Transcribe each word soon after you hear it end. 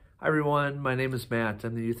Hi everyone, my name is Matt.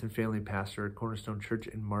 I'm the youth and family pastor at Cornerstone Church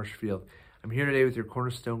in Marshfield. I'm here today with your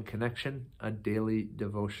Cornerstone Connection, a daily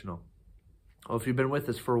devotional. Well, if you've been with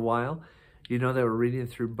us for a while, you know that we're reading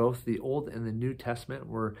through both the Old and the New Testament.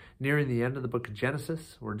 We're nearing the end of the book of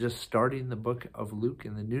Genesis. We're just starting the book of Luke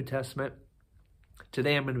in the New Testament.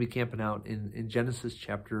 Today I'm going to be camping out in Genesis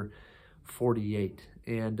chapter 48.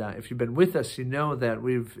 And if you've been with us, you know that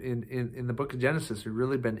we've, in the book of Genesis, we've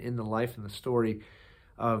really been in the life and the story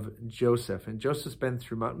of Joseph. And Joseph's been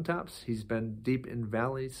through mountaintops. He's been deep in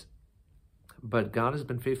valleys. But God has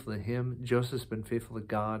been faithful to him. Joseph's been faithful to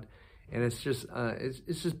God. And it's just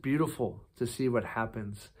beautiful to see what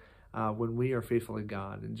happens when we are faithful to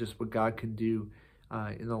God, and just what God can do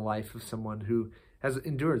in the life of someone who has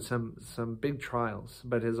endured some big trials,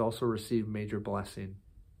 but has also received major blessing.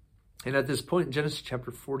 And at this point in Genesis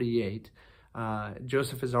chapter 48,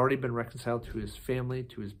 Joseph has already been reconciled to his family,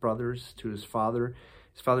 to his brothers, to his father.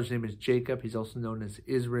 His father's name is Jacob. He's also known as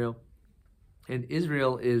Israel. And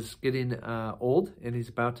Israel is getting old, and he's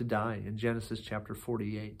about to die in Genesis chapter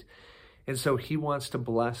 48. And so he wants to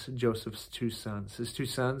bless Joseph's two sons. His two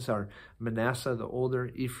sons are Manasseh, the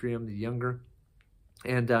older, Ephraim, the younger.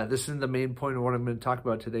 And this isn't the main point of what I'm going to talk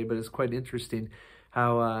about today, but it's quite interesting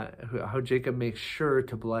how Jacob makes sure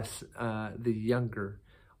to bless the younger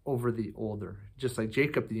over the older. Just like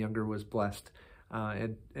Jacob the younger was blessed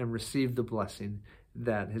and received the blessing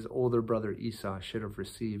that his older brother Esau should have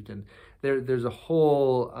received. And there's a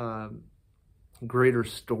whole greater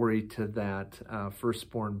story to that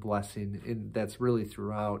firstborn blessing that's really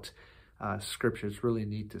throughout Scripture. It's really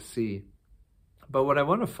neat to see. But what I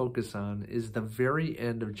want to focus on is the very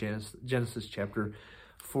end of Genesis chapter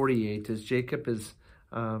 48, as Jacob is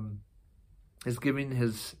giving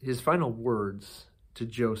his final words to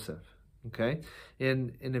Joseph. Okay,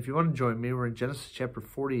 and if you want to join me, we're in Genesis chapter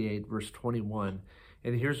 48, verse 21.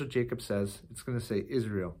 And here's what Jacob says. It's going to say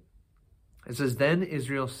Israel. It says, "Then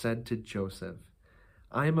Israel said to Joseph,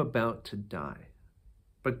 I am about to die,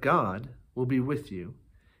 but God will be with you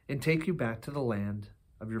and take you back to the land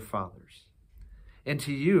of your fathers. And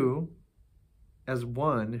to you, as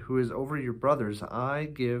one who is over your brothers, I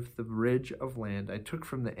give the ridge of land I took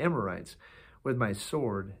from the Amorites with my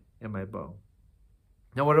sword and my bow."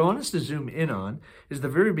 Now, what I want us to zoom in on is the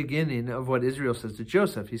very beginning of what Israel says to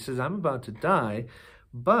Joseph. He says, "I'm about to die,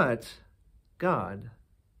 but God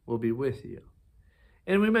will be with you."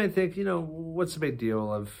 And we might think, what's the big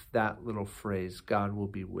deal of that little phrase, God will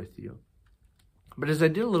be with you? But as I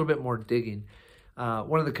did a little bit more digging,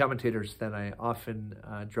 one of the commentators that I often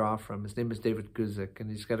draw from, his name is David Guzik,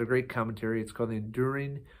 and he's got a great commentary. It's called the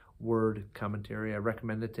Enduring Word Commentary. I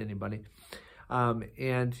recommend it to anybody.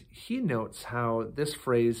 And he notes how this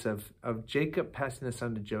phrase of Jacob passing this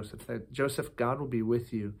on to Joseph, that Joseph, God will be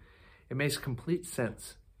with you, it makes complete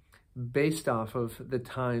sense based off of the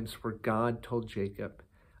times where God told Jacob,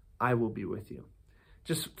 I will be with you.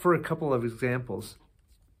 Just for a couple of examples,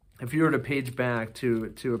 if you were to page back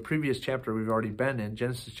to a previous chapter we've already been in,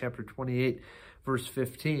 Genesis chapter 28, verse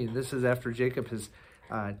 15, this is after Jacob has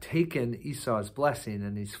taken Esau's blessing,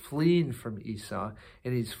 and he's fleeing from Esau,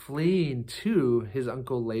 and he's fleeing to his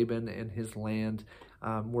uncle Laban and his land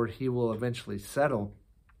where he will eventually settle.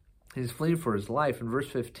 He's fleeing for his life. In verse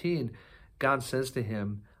 15, God says to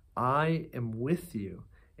him, I am with you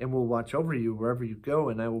and will watch over you wherever you go,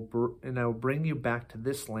 and I will bring you back to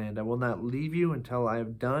this land. I will not leave you until I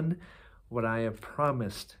have done what I have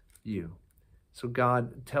promised you. So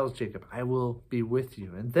God tells Jacob, I will be with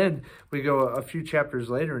you. And then we go a few chapters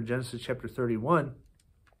later in Genesis chapter 31,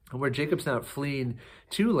 where Jacob's not fleeing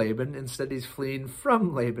to Laban. Instead, he's fleeing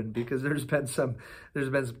from Laban, because there's been some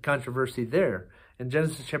controversy there. In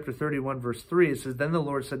Genesis chapter 31, verse 3, it says, Then the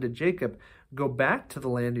Lord said to Jacob, Go back to the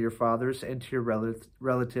land of your fathers and to your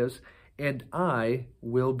relatives, and I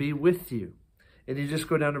will be with you. And you just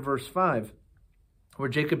go down to verse 5, where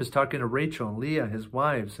Jacob is talking to Rachel and Leah, his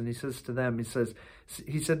wives, and he said to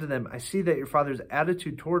them, I see that your father's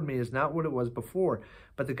attitude toward me is not what it was before,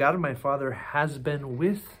 but the God of my father has been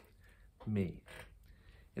with me.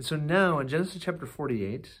 And so now in Genesis chapter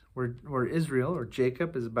 48, where Israel, or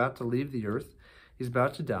Jacob, is about to leave the earth, he's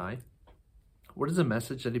about to die, what is the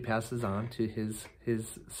message that he passes on to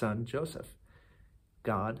his son Joseph?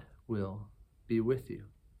 God will be with you.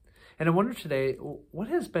 And I wonder today, what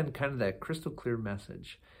has been kind of that crystal clear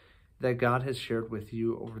message that God has shared with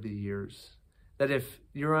you over the years? That if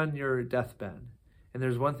you're on your deathbed, and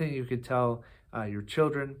there's one thing you could tell your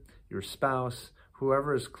children, your spouse,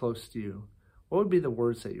 whoever is close to you, what would be the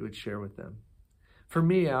words that you would share with them? For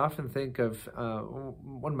me, I often think of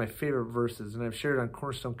one of my favorite verses, and I've shared it on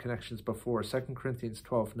Cornerstone Connections before, 2 Corinthians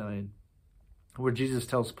 12:9. where Jesus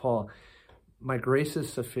tells Paul, my grace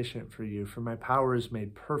is sufficient for you, for my power is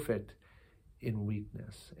made perfect in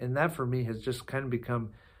weakness. And that for me has just kind of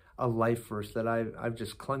become a life verse that I've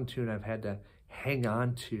just clung to and I've had to hang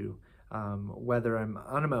on to, whether I'm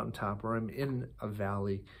on a mountaintop or I'm in a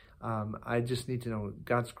valley. I just need to know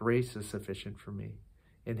God's grace is sufficient for me,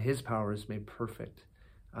 and his power is made perfect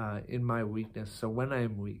in my weakness. So when I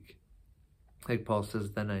am weak, like Paul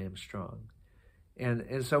says, then I am strong.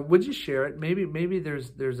 And so would you share it? Maybe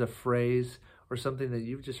there's a phrase or something that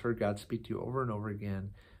you've just heard God speak to you over and over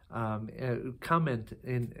again. Comment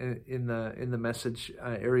in the message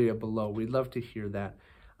area below. We'd love to hear that.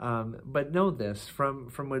 But know this,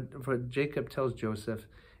 from what Jacob tells Joseph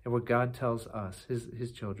and what God tells us,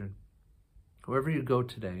 his children, wherever you go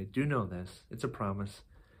today, do know this. It's a promise.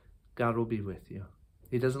 God will be with you.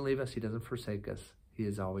 He doesn't leave us. He doesn't forsake us. He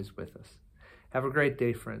is always with us. Have a great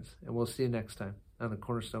day, friends, and we'll see you next time on the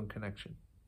Cornerstone Connection.